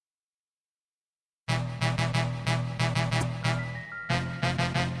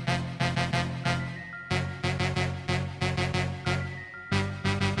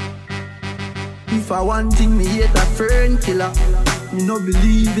If I want thing, me hate a fern killer. Me no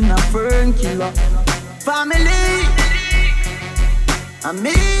believe in a fern killer. Family, and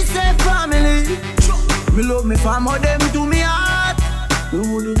me say family. Me love me family, them to me heart. Me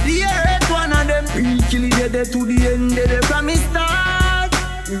wouldn't hate one of them. Real kill it dead to the end, they from me start.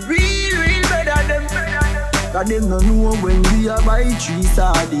 Me real better them. Cause them no know when we a buy 3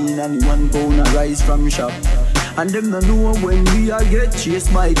 sardines and 1 pound of rice from shop. And them no know when we a get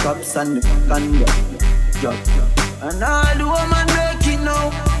chased by cops and the can drop. And all the woman make it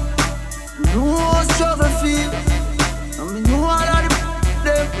now. No struggle feel. And me know all of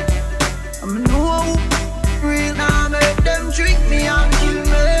them. And me know who real now make them trick me and kill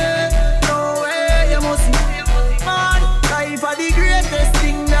me. No way you must see. Man, life are the greatest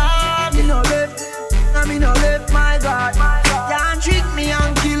thing that me no left. And me no left, my God. Can't trick me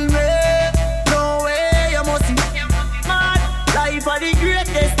and kill me. No way you must see. Man, life are the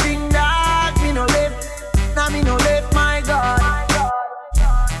greatest thing that me no left. And me no left, my God.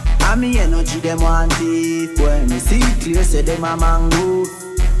 And me energy them want it. When me see clear say them a mango.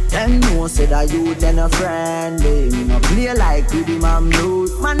 Them know say that you and a friend. They me no play like with him and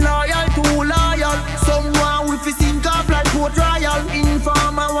blues. Man loyal, too loyal. Someone with his sink up like Port Royal.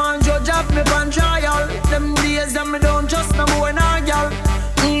 Informer one judge up me pan trial. Them days that me don't trust no boy nor girl.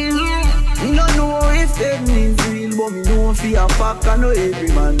 Me no know if them is real, but me know fear fuck I know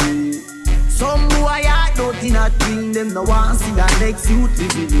every man real. Some boy I don't in a thing. Them no want see that next youth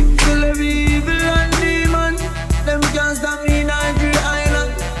living. Still every evil and demon. Them can't stop me in every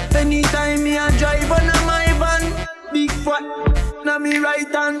island. Anytime me a drive on my van, big fat, na me right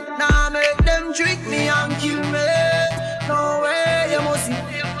hand. Now make them trick me and kill me. No way you must see.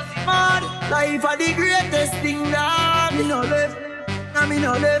 Mad life are the greatest thing that me no left. Now me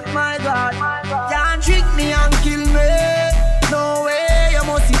no left, my God. Can't trick me and kill me. No way you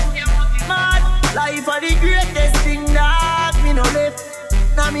must see. Mad life are the greatest thing that me no left.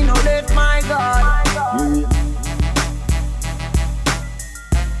 Now me no left, my God.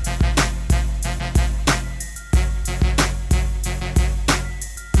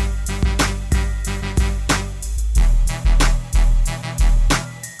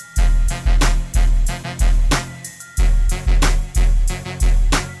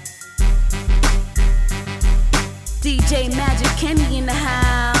 DJ Magic Kenny in the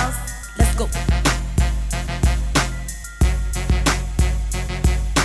house. Let's go.